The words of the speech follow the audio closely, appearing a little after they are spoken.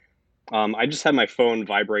I just had my phone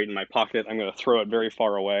vibrate in my pocket. I'm going to throw it very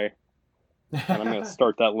far away, and I'm going to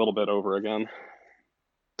start that little bit over again.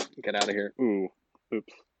 Get out of here. Ooh,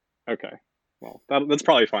 oops. Okay. Well, that's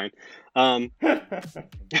probably fine. Um,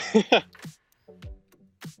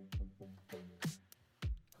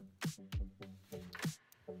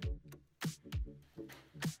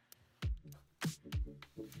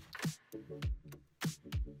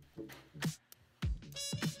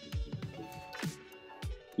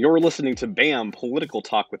 you're listening to BAM Political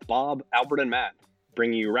Talk with Bob, Albert, and Matt,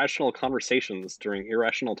 bringing you rational conversations during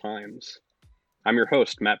irrational times. I'm your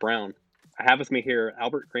host, Matt Brown. I have with me here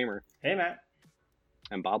Albert Kramer Hey, Matt.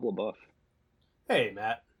 and Bob LaBeouf. Hey,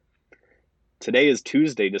 Matt. Today is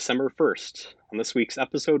Tuesday, December 1st. On this week's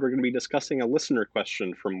episode, we're going to be discussing a listener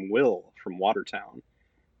question from Will from Watertown.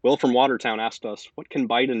 Will from Watertown asked us, what can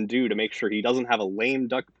Biden do to make sure he doesn't have a lame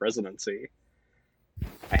duck presidency?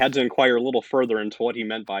 I had to inquire a little further into what he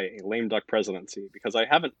meant by a lame duck presidency because I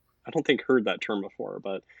don't think, heard that term before,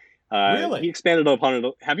 but Really? he expanded upon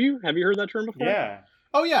it. Have you heard that term before? Yeah.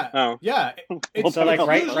 Oh, yeah. Oh. Yeah. Well, So, like,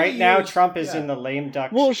 right usually now, used- Trump is yeah. in the lame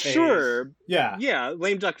duck Well, phase. sure. Yeah. Yeah,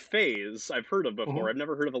 lame duck phase I've heard of before. Mhm. I've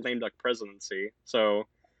never heard of a lame duck presidency. So,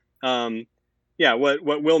 yeah, what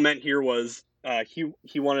Will meant here was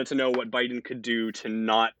he wanted to know what Biden could do to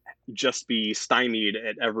not just be stymied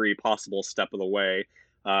at every possible step of the way,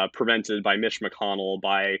 prevented by Mitch McConnell,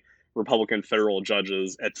 by Republican federal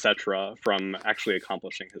judges, etc., from actually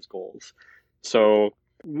accomplishing his goals. So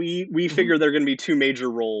we figure there are going to be two major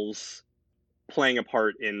roles playing a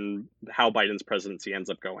part in how Biden's presidency ends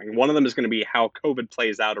up going. One of them is going to be how COVID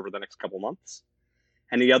plays out over the next couple months,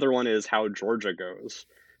 and the other one is how Georgia goes.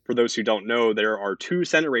 For those who don't know, there are two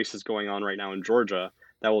Senate races going on right now in Georgia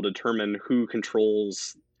that will determine who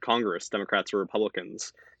controls Congress, Democrats or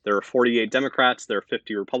Republicans. There are 48 Democrats, there are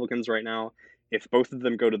 50 Republicans right now. If both of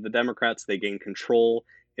them go to the Democrats, they gain control.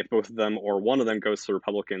 If both of them or one of them goes to the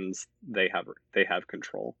Republicans, they have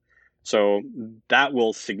control. So that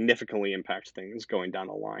will significantly impact things going down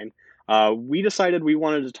the line. We decided we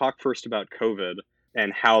wanted to talk first about COVID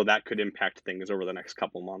and how that could impact things over the next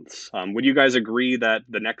couple months. Would you guys agree that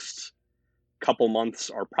the next couple months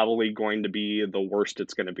are probably going to be the worst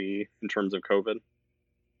it's going to be in terms of COVID?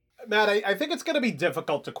 Matt, I think it's going to be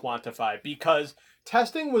difficult to quantify because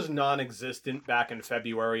testing was non-existent back in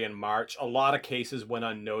February and March. A lot of cases went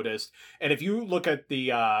unnoticed. And if you look at the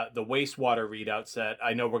wastewater readouts that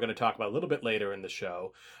I know we're going to talk about a little bit later in the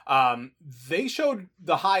show, they showed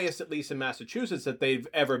the highest, at least in Massachusetts, that they've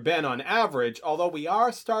ever been on average, although we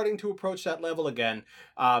are starting to approach that level again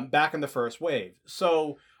back in the first wave.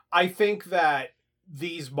 So I think that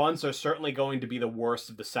these months are certainly going to be the worst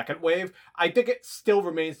of the second wave. I think it still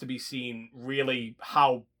remains to be seen really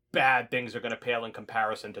how bad things are going to pale in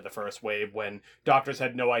comparison to the first wave when doctors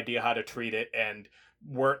had no idea how to treat it and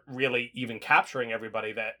weren't really even capturing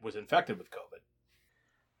everybody that was infected with COVID.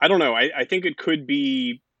 I don't know. I think it could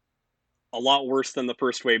be a lot worse than the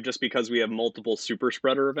first wave just because we have multiple super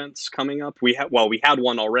spreader events coming up. We had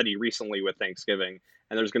one already recently with Thanksgiving,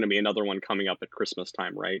 and there's going to be another one coming up at Christmas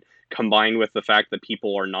time, right? Combined with the fact that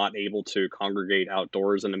people are not able to congregate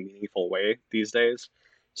outdoors in a meaningful way these days.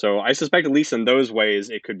 So I suspect at least in those ways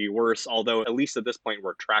it could be worse, although at least at this point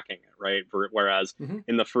we're tracking it, right? Whereas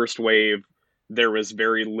in the first wave, there was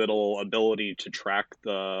very little ability to track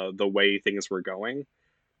the way things were going.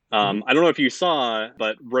 I don't know if you saw,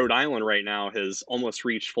 but Rhode Island right now has almost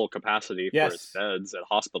reached full capacity for its beds at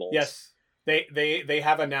hospitals. Yes, they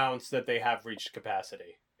have announced that they have reached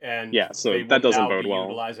capacity, and yeah, so they that will doesn't now bode be well.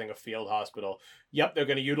 utilizing a field hospital. Yep, they're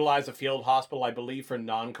going to utilize a field hospital, I believe, for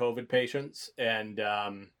non-COVID patients, and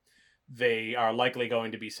they are likely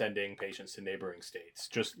going to be sending patients to neighboring states.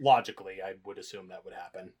 Just logically, I would assume that would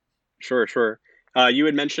happen. Sure. You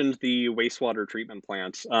had mentioned the wastewater treatment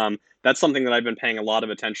plant. That's something that I've been paying a lot of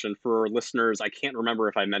attention for listeners. I can't remember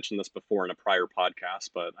if I mentioned this before in a prior podcast,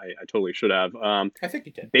 but I totally should have. I think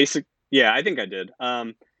you did. Yeah, I think I did.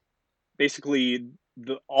 Basically,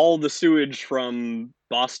 all the sewage from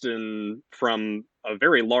Boston, from a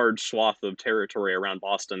very large swath of territory around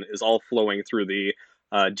Boston, is all flowing through the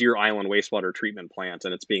Deer Island wastewater treatment plant,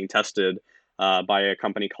 and it's being tested by a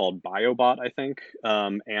company called BioBot, I think,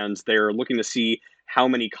 and they're looking to see how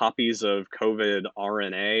many copies of COVID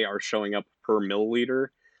RNA are showing up per milliliter.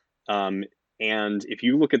 And if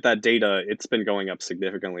you look at that data, it's been going up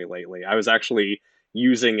significantly lately. I was actually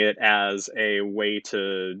using it as a way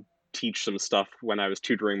to teach some stuff when I was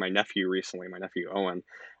tutoring my nephew recently, my nephew Owen.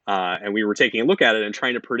 And we were taking a look at it and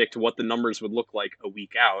trying to predict what the numbers would look like a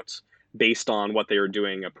week out based on what they were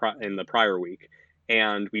doing in the prior week.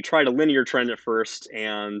 And we tried a linear trend at first,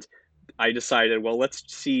 and I decided, well, let's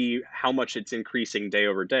see how much it's increasing day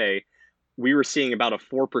over day. We were seeing about a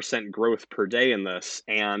 4% growth per day in this,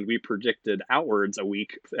 and we predicted outwards a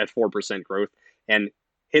week at 4% growth and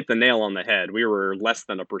hit the nail on the head. We were less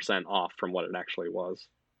than a percent off from what it actually was.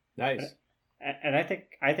 Nice. And I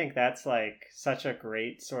think that's like such a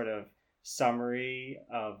great sort of summary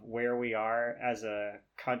of where we are as a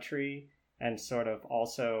country, and sort of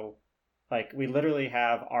also like we literally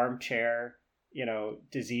have armchair,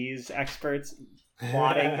 disease experts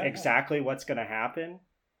plotting exactly what's going to happen,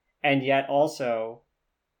 and yet also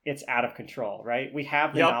it's out of control, right? We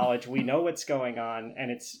have the Yep. knowledge, we know what's going on, and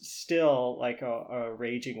it's still like a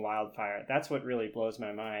raging wildfire. That's what really blows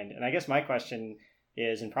my mind. And I guess my question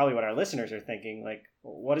is, and probably what our listeners are thinking, like,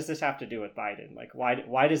 what does this have to do with Biden? Like,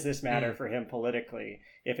 why does this matter for him politically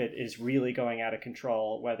if it is really going out of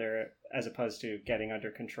control, whether as opposed to getting under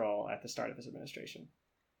control at the start of his administration?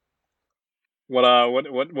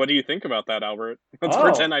 What do you think about that, Albert? Let's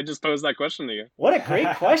pretend I just posed that question to you. What a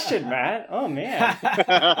great question, Matt. Oh man.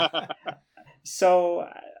 So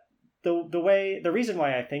the reason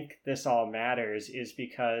why I think this all matters is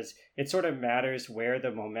because it sort of matters where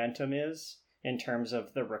the momentum is in terms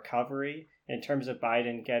of the recovery, in terms of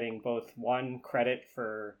Biden getting both one, credit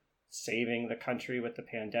for saving the country with the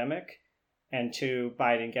pandemic, and two,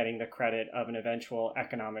 Biden getting the credit of an eventual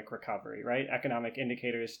economic recovery, right? Economic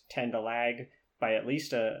indicators tend to lag by at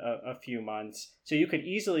least a few months. So you could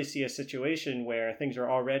easily see a situation where things are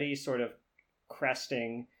already sort of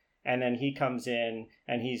cresting, and then he comes in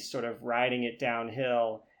and he's sort of riding it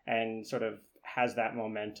downhill and sort of has that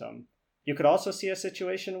momentum. You could also see a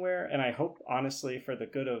situation where, and I hope honestly for the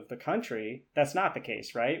good of the country, that's not the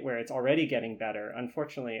case, right? Where it's already getting better.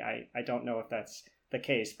 Unfortunately, I don't know if that's the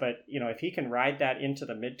case, but if he can ride that into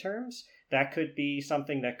the midterms, that could be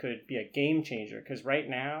something that could be a game changer, because right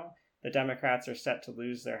now the Democrats are set to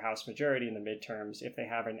lose their House majority in the midterms if they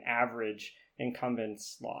have an average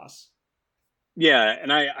incumbents loss. Yeah,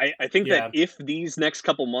 and I think Yeah. that if these next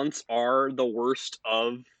couple months are the worst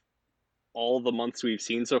of all the months we've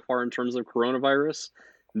seen so far in terms of coronavirus,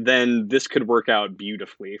 then this could work out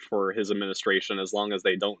beautifully for his administration as long as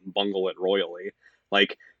they don't bungle it royally.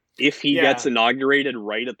 Like, if he gets inaugurated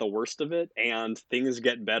right at the worst of it and things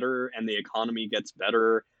get better and the economy gets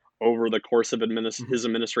better over the course of his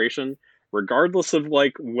administration, regardless of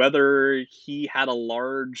like whether he had a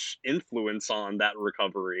large influence on that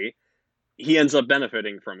recovery, he ends up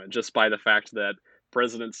benefiting from it just by the fact that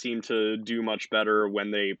presidents seem to do much better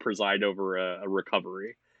when they preside over a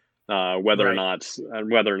recovery, whether or not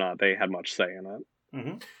they had much say in it.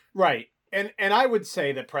 Mm-hmm. Right. And I would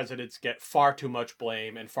say that presidents get far too much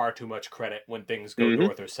blame and far too much credit when things go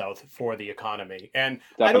north or south for the economy. And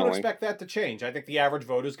Definitely. I don't expect that to change. I think the average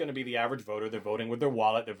voter is going to be the average voter. They're voting with their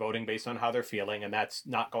wallet. They're voting based on how they're feeling, and that's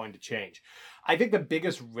not going to change. I think the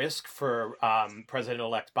biggest risk for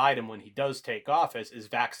President-elect Biden when he does take office is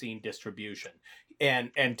vaccine distribution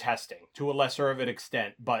and testing to a lesser of an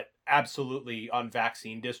extent, but absolutely on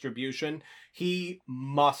vaccine distribution. He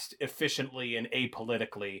must efficiently and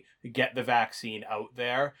apolitically get the vaccine out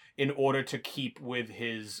there in order to keep with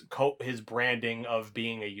his branding of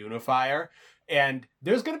being a unifier. And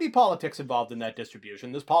there's going to be politics involved in that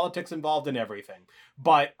distribution. There's politics involved in everything.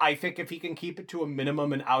 But I think if he can keep it to a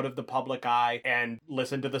minimum and out of the public eye and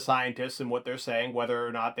listen to the scientists and what they're saying, whether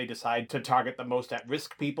or not they decide to target the most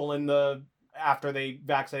at-risk people after they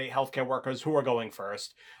vaccinate healthcare workers who are going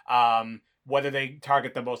first, whether they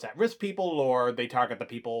target the most at-risk people or they target the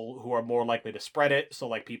people who are more likely to spread it. So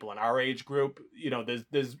like people in our age group,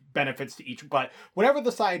 there's benefits to each, but whatever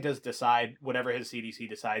the scientists decide, whatever his CDC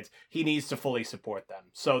decides, he needs to fully support them.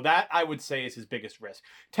 So that I would say is his biggest risk.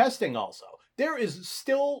 Testing also. There is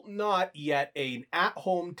still not yet an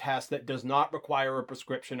at-home test that does not require a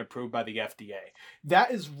prescription approved by the FDA.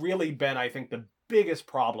 That has really been, I think, the biggest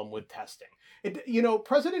problem with testing.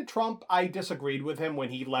 President Trump, I disagreed with him when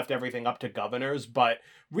he left everything up to governors, but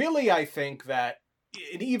really I think that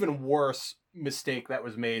an even worse mistake that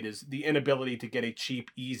was made is the inability to get a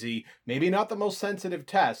cheap, easy, maybe not the most sensitive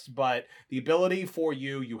test, but the ability for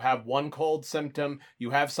you have one cold symptom,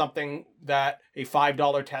 you have something that a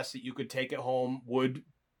 $5 test that you could take at home would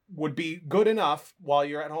be good enough while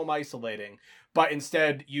you're at home isolating. But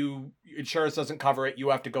instead, insurance doesn't cover it. You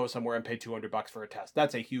have to go somewhere and pay $200 for a test.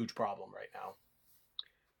 That's a huge problem right now.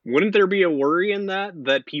 Wouldn't there be a worry in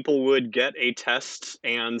that people would get a test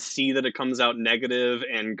and see that it comes out negative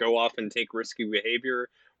and go off and take risky behavior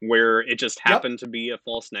where it just happened to be a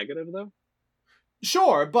false negative, though?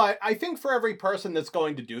 Sure, but I think for every person that's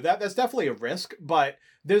going to do that, that's definitely a risk. But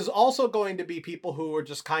there's also going to be people who are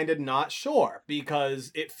just kind of not sure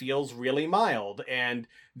because it feels really mild and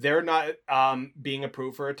they're not being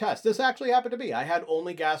approved for a test. This actually happened to me. I had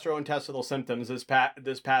only gastrointestinal symptoms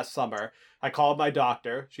this past summer. I called my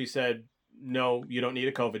doctor. She said, "No, you don't need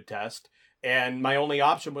a COVID test." And my only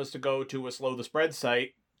option was to go to a Slow the Spread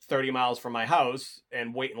site 30 miles from my house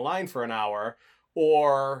and wait in line for an hour,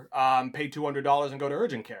 or pay $200 and go to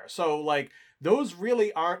urgent care. So, like, those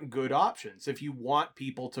really aren't good options if you want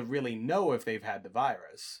people to really know if they've had the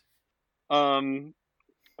virus. Um,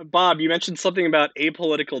 Bob, you mentioned something about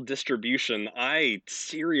apolitical distribution. I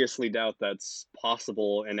seriously doubt that's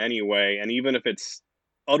possible in any way. And even if it's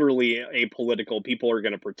utterly apolitical, people are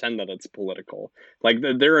going to pretend that it's political. Like,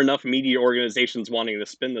 there are enough media organizations wanting to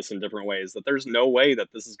spin this in different ways that there's no way that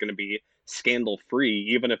this is going to be scandal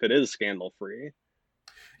free, even if it is scandal free.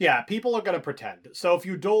 Yeah, people are going to pretend. So if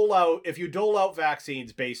you dole out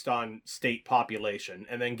vaccines based on state population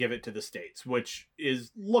and then give it to the states, which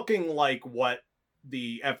is looking like what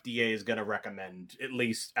the FDA is going to recommend, at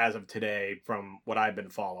least as of today, from what I've been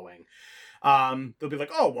following. They'll be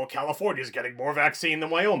like, "Oh, well, California's getting more vaccine than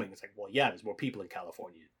Wyoming." It's like, well, yeah, there's more people in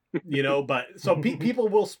California, But so people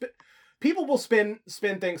will spin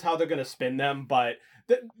things how they're going to spin them. But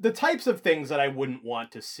the types of things that I wouldn't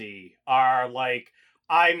want to see are like,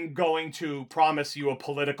 "I'm going to promise you a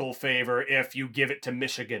political favor if you give it to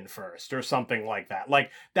Michigan first," or something like that. Like,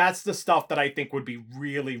 that's the stuff that I think would be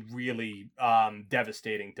really, really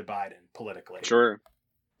devastating to Biden politically. Sure.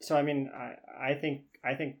 So I mean, I think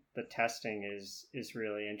the testing is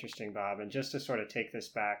really interesting, Bob. And just to sort of take this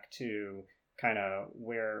back to kind of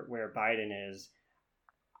where Biden is,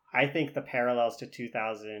 I think the parallels to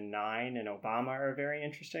 2009 and Obama are very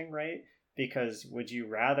interesting, right? Because would you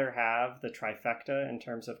rather have the trifecta in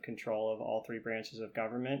terms of control of all three branches of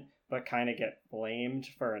government, but kind of get blamed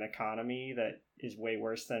for an economy that is way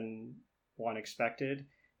worse than one expected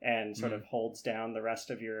and sort of holds down the rest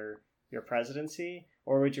of your presidency?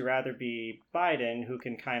 Or would you rather be Biden, who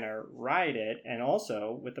can kind of ride it and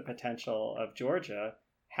also, with the potential of Georgia,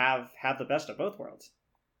 have the best of both worlds?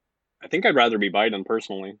 I think I'd rather be Biden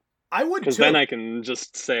personally. I would, because then I can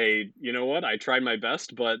just say, you know what, I tried my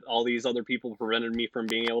best, but all these other people prevented me from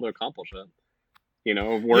being able to accomplish it.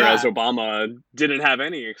 Whereas Obama didn't have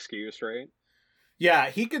any excuse, right? Yeah,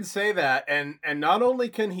 he could say that, and not only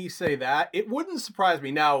can he say that, it wouldn't surprise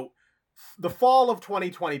me. Now, the fall of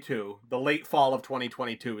 2022, the late fall of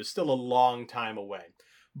 2022, is still a long time away.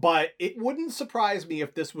 But it wouldn't surprise me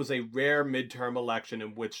if this was a rare midterm election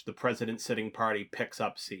in which the president's sitting party picks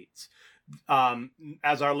up seats.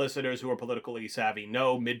 As our listeners who are politically savvy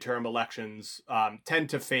know, midterm elections tend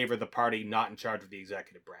to favor the party not in charge of the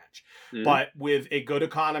executive branch. Mm-hmm. But with a good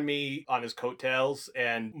economy on his coattails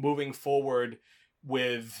and moving forward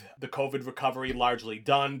with the COVID recovery largely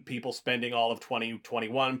done, people spending all of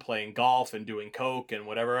 2021 playing golf and doing coke and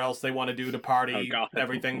whatever else they want to do to party,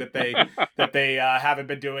 everything that they haven't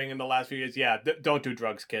been doing in the last few years. Yeah, don't do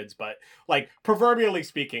drugs, kids. But like, proverbially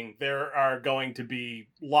speaking, there are going to be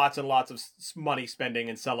lots and lots of money spending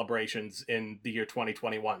and celebrations in the year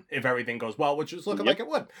 2021 if everything goes well, which is looking like it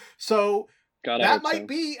would. So that might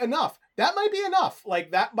be enough. That might be enough.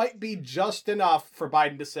 Like, that might be just enough for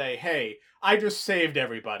Biden to say, "Hey, I just saved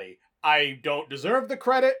everybody. I don't deserve the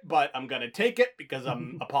credit, but I'm going to take it because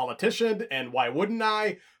I'm a politician, and why wouldn't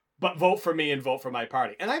I? But vote for me and vote for my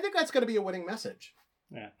party." And I think that's going to be a winning message.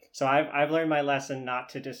 Yeah. So I've learned my lesson not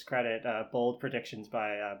to discredit bold predictions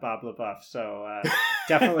by Bob LaBeouf. So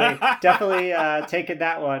definitely taking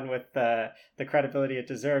that one with the credibility it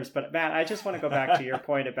deserves. But Matt, I just want to go back to your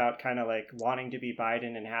point about kind of like wanting to be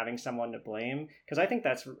Biden and having someone to blame, because I think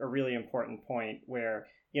that's a really important point where,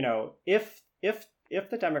 if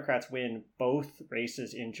the Democrats win both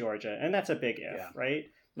races in Georgia, and that's a big if, right?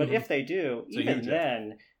 But if they do, even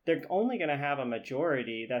then, they're only going to have a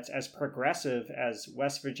majority that's as progressive as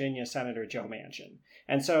West Virginia Senator Joe Manchin.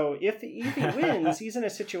 And so if he wins, he's in a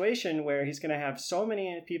situation where he's going to have so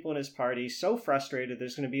many people in his party so frustrated.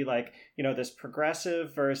 There's going to be like, this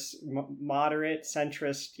progressive versus moderate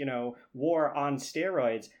centrist, war on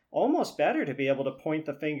steroids. Almost better to be able to point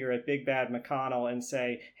the finger at Big Bad McConnell and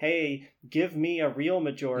say, "Hey, give me a real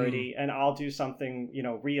majority and I'll do something,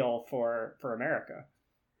 real for America."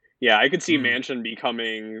 Yeah, I could see Manchin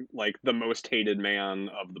becoming like the most hated man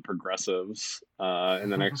of the progressives in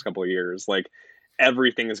the next couple of years. Like,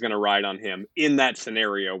 everything is going to ride on him in that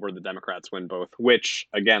scenario where the Democrats win both, which,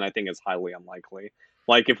 again, I think is highly unlikely.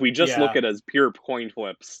 Like, if we just look at it as pure coin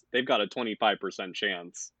flips, they've got a 25%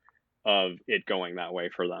 chance of it going that way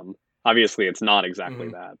for them. Obviously, it's not exactly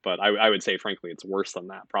Mhm. that, but I would say, frankly, it's worse than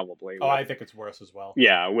that, probably. Oh, With I think it's worse as well.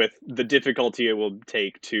 yeah, with the difficulty it will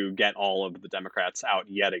take to get all of the Democrats out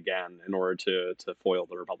yet again in order to foil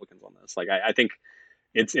the Republicans on this. Like, I think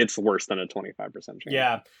it's worse than a 25% chance.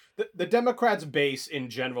 Yeah, the Democrats' base in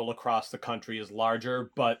general across the country is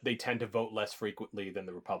larger, but they tend to vote less frequently than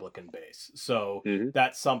the Republican base. So Hmm.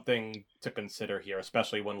 that's something to consider here,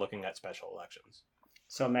 especially when looking at special elections.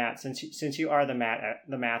 So Matt, since you are the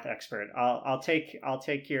math expert, I'll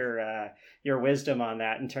take your wisdom on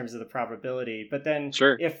that in terms of the probability. But then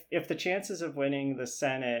Sure. if the chances of winning the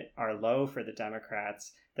Senate are low for the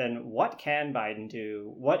Democrats, then what can Biden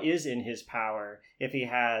do? What is in his power if he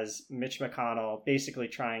has Mitch McConnell basically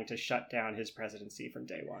trying to shut down his presidency from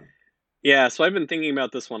day one? Yeah, so I've been thinking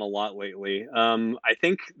about this one a lot lately. I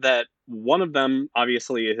think that one of them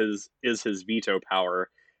obviously is his veto power.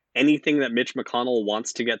 Anything that Mitch McConnell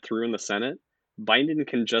wants to get through in the Senate, Biden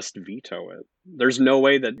can just veto it. There's no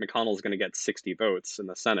way that McConnell's going to get 60 votes in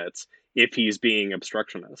the Senate if he's being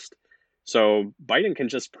obstructionist. So Biden can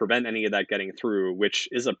just prevent any of that getting through, which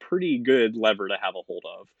is a pretty good lever to have a hold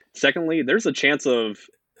of. Secondly, there's a chance of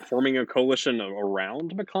forming a coalition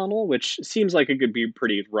around McConnell, which seems like it could be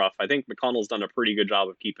pretty rough. I think McConnell's done a pretty good job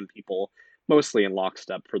of keeping people mostly in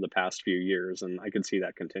lockstep for the past few years, and I could see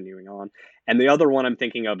that continuing on. And the other one I'm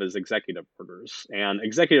thinking of is executive orders. And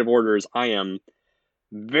executive orders, I am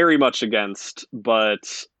very much against,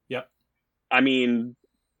 but Yep. I mean,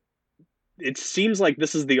 it seems like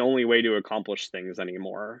this is the only way to accomplish things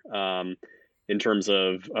anymore in terms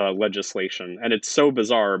of legislation. And it's so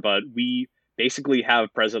bizarre, but we basically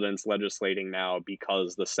have presidents legislating now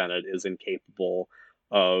because the Senate is incapable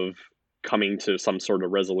of coming to some sort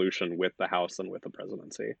of resolution with the House and with the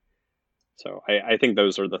presidency. So I think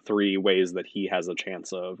those are the three ways that he has a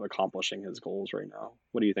chance of accomplishing his goals right now.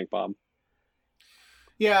 What do you think, Bob?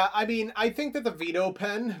 Yeah, I mean, I think that the veto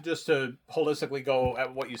pen, just to holistically go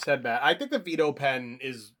at what you said, Matt, I think the veto pen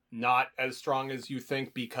is not as strong as you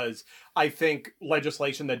think because I think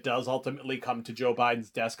legislation that does ultimately come to Joe Biden's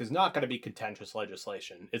desk is not going to be contentious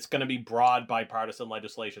legislation. It's going to be broad bipartisan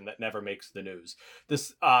legislation that never makes the news.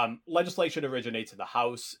 This legislation originates in the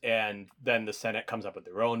House, and then the Senate comes up with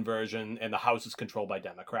their own version, and the House is controlled by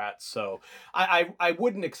Democrats. So I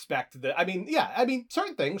wouldn't expect that. I mean, yeah, I mean,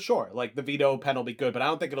 certain things, sure, like the veto pen will be good, but I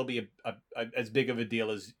don't think it'll be as big of a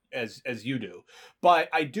deal as you do. But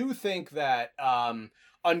I do think that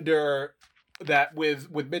under that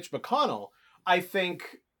with Mitch McConnell, I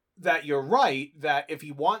think that you're right that if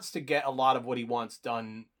he wants to get a lot of what he wants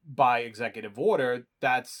done by executive order,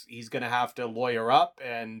 he's going to have to lawyer up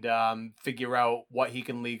and figure out what he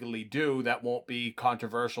can legally do that won't be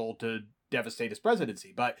controversial to devastate his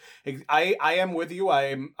presidency. But I am with you.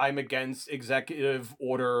 I'm against executive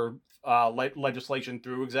order legislation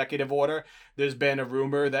through executive order. There's been a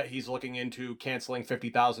rumor that he's looking into canceling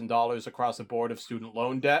 $50,000 across the board of student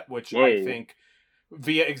loan debt, which Whoa. I think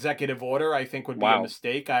via executive order, I think would be a Wow.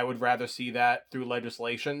 mistake. I would rather see that through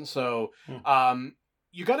legislation. So, Hmm.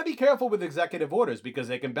 you got to be careful with executive orders because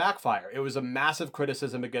they can backfire. It was a massive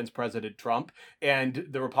criticism against President Trump, and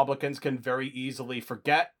the Republicans can very easily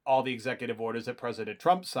forget all the executive orders that President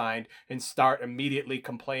Trump signed and start immediately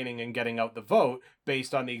complaining and getting out the vote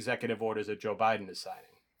based on the executive orders that Joe Biden is signing.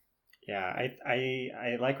 Yeah,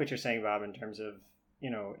 I like what you're saying, Bob, in terms of,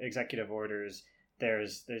 executive orders.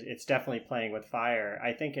 There's it's definitely playing with fire.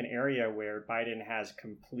 I think an area where Biden has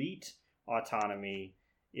complete autonomy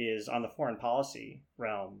is on the foreign policy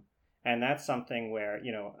realm. And that's something where,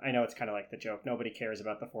 I know it's kind of like the joke. Nobody cares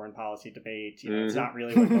about the foreign policy debate. It's not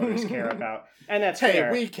really what voters care about. And that's Hey,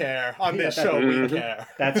 fair. we care on this Yeah, show. We Mhm. care.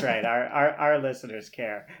 That's right. Our listeners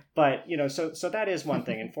care. But, so that is one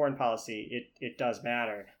thing. In foreign policy, it does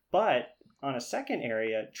matter. But on a second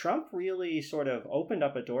area, Trump really sort of opened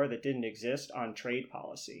up a door that didn't exist on trade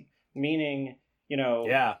policy, meaning,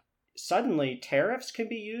 Yeah. suddenly tariffs can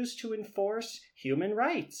be used to enforce human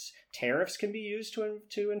rights. Tariffs can be used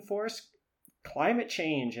to enforce climate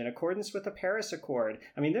change in accordance with the Paris Accord.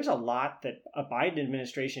 I mean, there's a lot that a Biden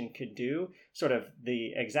administration could do, sort of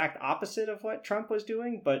the exact opposite of what Trump was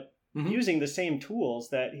doing, but using the same tools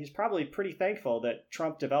that he's probably pretty thankful that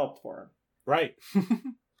Trump developed for him. Right.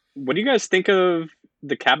 What do you guys think of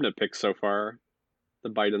the cabinet picks so far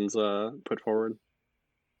that Biden's put forward?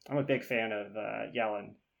 I'm a big fan of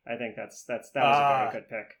Yellen. I think that was a very good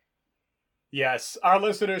pick. Yes, our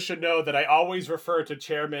listeners should know that I always refer to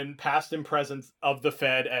chairman, past and present of the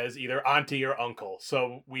Fed as either auntie or uncle.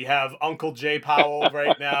 So we have Uncle Jay Powell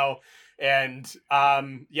right now, and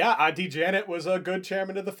Auntie Janet was a good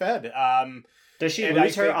chairman of the Fed. Does she And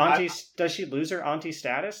lose I her think auntie? Does she lose her auntie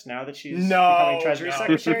status now that she's No, becoming Treasury no.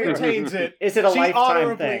 Secretary? She retains it. Is it a She lifetime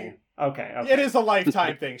honorably- thing? Okay. It is a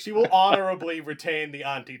lifetime thing. She will honorably retain the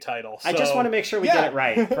auntie title. I just So, want to make sure we yeah. get it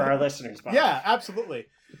right for our listeners. Bob. Yeah, absolutely.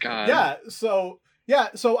 God. So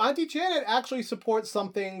Auntie Janet actually supports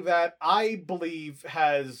something that I believe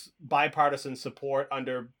has bipartisan support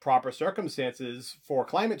under proper circumstances for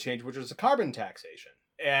climate change, which is a carbon taxation.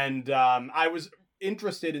 And I was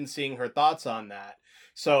interested in seeing her thoughts on that.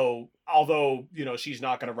 So although, she's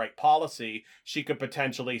not going to write policy, she could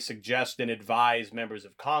potentially suggest and advise members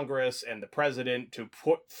of Congress and the president to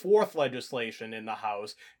put forth legislation in the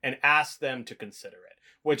House and ask them to consider it,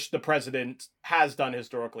 which the president has done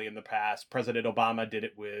historically in the past. President Obama did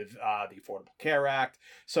it with the Affordable Care Act.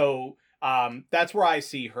 So that's where I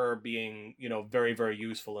see her being, very, very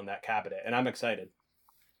useful in that cabinet. And I'm excited.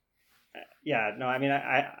 Yeah, no, I mean,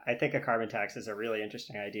 I think a carbon tax is a really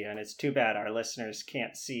interesting idea, and it's too bad our listeners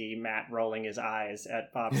can't see Matt rolling his eyes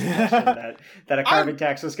at Bob's suggestion that a carbon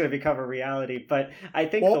tax was going to become a reality. But I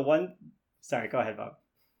think Sorry, go ahead, Bob.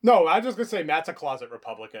 No, I was just going to say Matt's a closet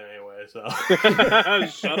Republican anyway, so...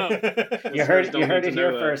 Shut up. You heard it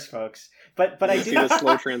here first, folks. But I do see the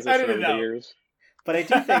slow transition over the years. But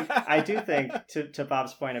I do think to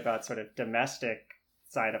Bob's point about sort of domestic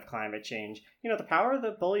side of climate change, the power of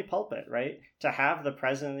the bully pulpit, right? To have the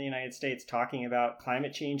president of the United States talking about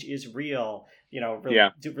climate change is real,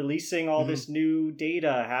 releasing all this new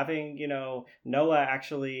data, having, NOAA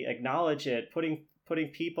actually acknowledge it, putting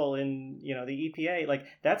people in, the EPA, like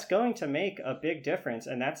that's going to make a big difference.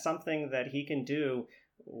 And that's something that he can do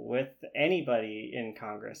with anybody in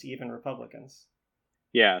Congress, even Republicans.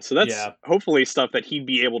 Yeah. So that's hopefully stuff that he'd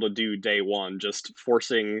be able to do day one, just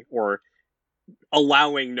forcing or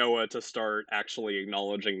allowing NOAA to start actually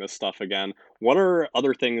acknowledging this stuff again. What are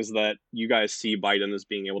other things that you guys see Biden as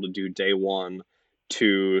being able to do day one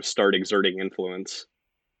to start exerting influence?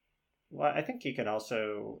 Well, I think he can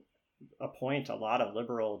also appoint a lot of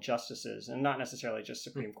liberal justices, and not necessarily just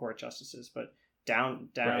Supreme Court justices, but down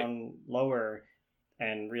lower,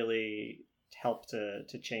 and really help to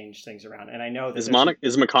change things around. And I know that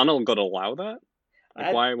is McConnell going to allow that?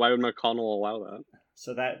 Why would McConnell allow that?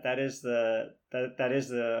 So that is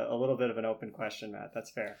a little bit of an open question, Matt. That's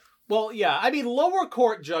fair. Well, yeah, I mean, lower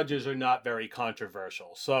court judges are not very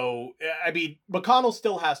controversial. So, I mean, McConnell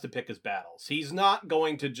still has to pick his battles. He's not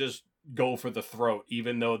going to just go for the throat,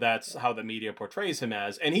 even though that's how the media portrays him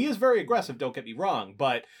as. And he is very aggressive, don't get me wrong,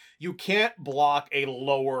 but you can't block a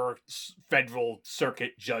lower federal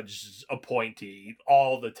circuit judge appointee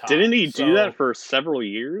all the time. Didn't he do that for several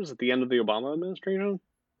years at the end of the Obama administration?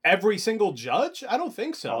 Every single judge? I don't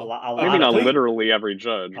think so. Maybe not literally every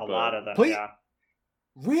judge. A lot of them, yeah.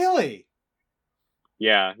 Really?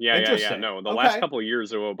 Yeah. No, the last couple of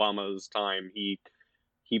years of Obama's time, he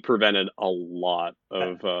prevented a lot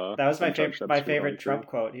of... that was my favorite Trump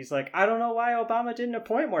quote. He's like, I don't know why Obama didn't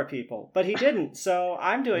appoint more people, but he didn't, so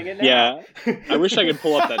I'm doing it now. Yeah, I wish I could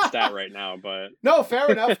pull up that stat right now, but... No,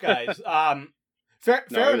 fair enough, guys.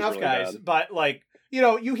 Fair enough, really guys. bad. But, like,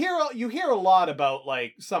 you hear a lot about,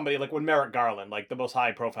 like, somebody, like when Merrick Garland, like the most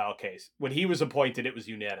high profile case, when he was appointed, it was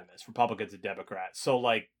unanimous, Republicans and Democrats. So,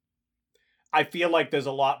 like, I feel like there's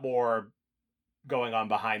a lot more going on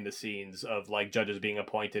behind the scenes of, like, judges being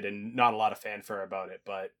appointed and not a lot of fanfare about it,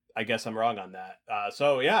 but I guess I'm wrong on that.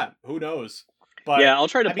 So yeah, who knows? But yeah, I'll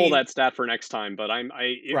try to pull that stat for next time, but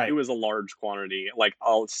it was a large quantity, like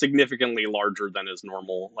significantly larger than is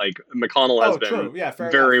normal. Like McConnell has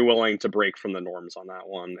been very willing to break from the norms on that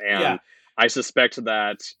one. And I suspect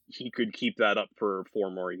that he could keep that up for 4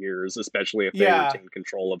 more years, especially if they retain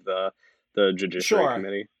control of the Judiciary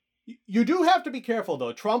Committee. You do have to be careful,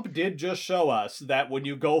 though. Trump did just show us that when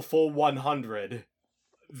you go full 100,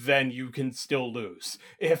 then you can still lose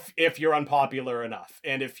if you're unpopular enough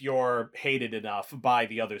and if you're hated enough by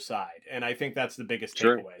the other side. And I think that's the biggest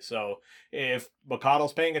takeaway. So if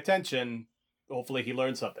McConnell's paying attention, hopefully he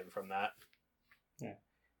learned something from that. Yeah.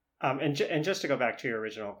 And just to go back to your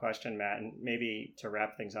original question, Matt, and maybe to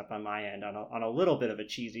wrap things up on my end on a little bit of a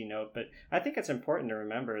cheesy note, but I think it's important to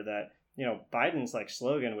remember that Biden's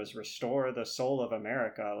slogan was restore the soul of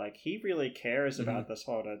America. Like he really cares about this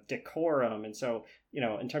whole decorum. And so,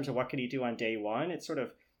 in terms of what could he do on day one, it's sort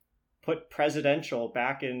of put presidential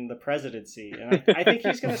back in the presidency. And I think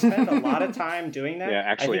he's going to spend a lot of time doing that. Yeah,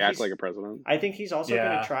 actually act like a president. I think he's also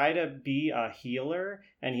going to try to be a healer,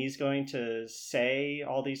 and he's going to say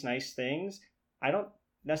all these nice things. I don't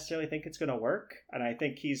necessarily think it's going to work. And I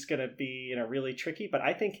think he's going to be, really tricky, but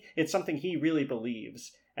I think it's something he really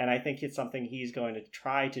believes. And I think it's something he's going to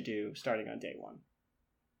try to do starting on day one.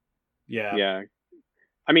 Yeah. Yeah.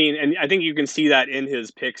 I mean, and I think you can see that in his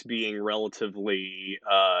picks being relatively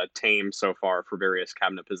tame so far for various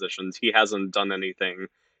cabinet positions. He hasn't done anything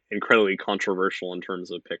incredibly controversial in terms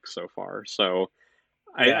of picks so far. So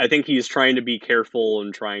I think he's trying to be careful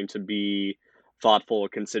and trying to be thoughtful,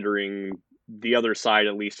 considering the other side,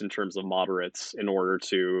 at least in terms of moderates, in order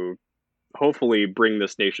to hopefully bring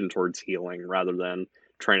this nation towards healing rather than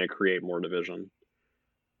trying to create more division.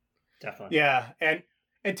 Definitely. Yeah, and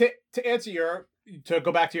to answer to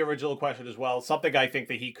go back to your original question as well, something I think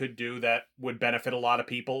that he could do that would benefit a lot of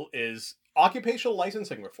people is occupational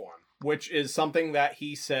licensing reform, which is something that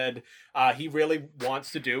he said he really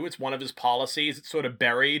wants to do. It's one of his policies. It's sort of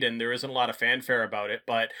buried and there isn't a lot of fanfare about it,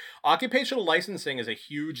 but occupational licensing is a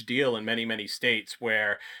huge deal in many, many states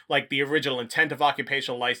where, like, the original intent of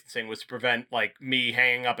occupational licensing was to prevent, like, me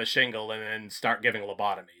hanging up a shingle and then start giving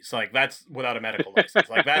lobotomies. Like, that's without a medical license.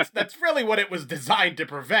 Like, that's really what it was designed to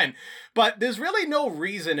prevent. But there's really no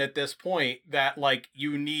reason at this point that, like,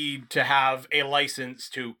 you need to have a license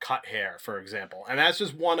to cut hair, for example. And that's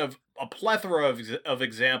just one of a plethora of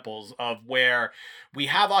examples of where we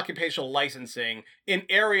have occupational licensing in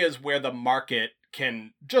areas where the market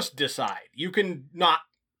can just decide. You can not,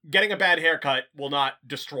 getting a bad haircut will not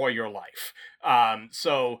destroy your life.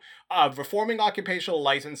 So reforming occupational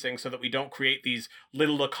licensing so that we don't create these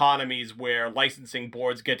little economies where licensing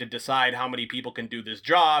boards get to decide how many people can do this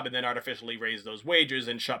job and then artificially raise those wages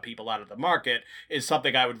and shut people out of the market is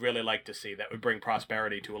something I would really like to see that would bring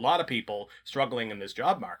prosperity to a lot of people struggling in this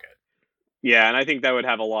job market. Yeah, and I think that would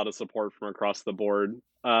have a lot of support from across the board.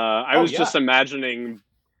 I was just imagining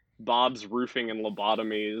Bob's roofing and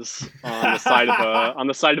lobotomies on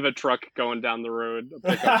the side of a truck going down the road, a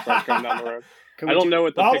pickup truck going down the road. I don't know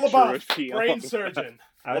what the picture would be. Brain surgeon.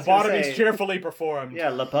 Lobotomies cheerfully performed. Yeah,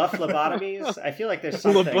 LaBeouf lobotomies. I feel like there's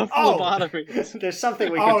something. Lobotomies. There's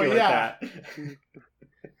something we could do with that.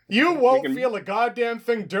 You won't feel a goddamn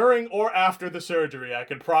thing during or after the surgery, I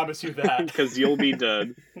can promise you that. Because you'll be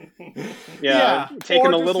dead. Yeah,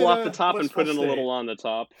 taking a little off the top and putting a little on the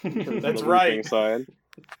top. That's right. Side.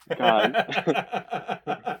 God.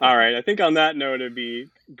 All right, I think on that note, it'd be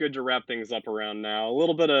good to wrap things up around now. A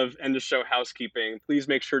little bit of end of show housekeeping. Please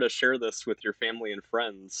make sure to share this with your family and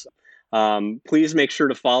friends. Please make sure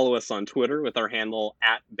to follow us on Twitter with our handle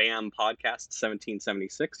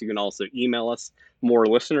 @BAMPodcast1776. You can also email us more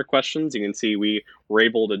listener questions. You can see we were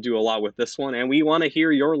able to do a lot with this one, and we want to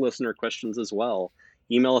hear your listener questions as well.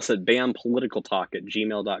 Email us at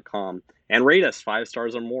bampoliticaltalk@gmail.com and rate us 5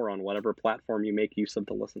 stars or more on whatever platform you make use of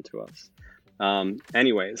to listen to us.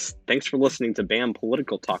 Anyways, thanks for listening to BAM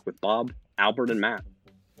Political Talk with Bob, Albert, and Matt.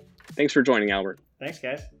 Thanks for joining, Albert. Thanks,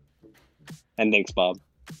 guys. And thanks, Bob.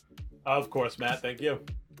 Of course, Matt. Thank you.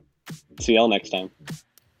 See y'all next time.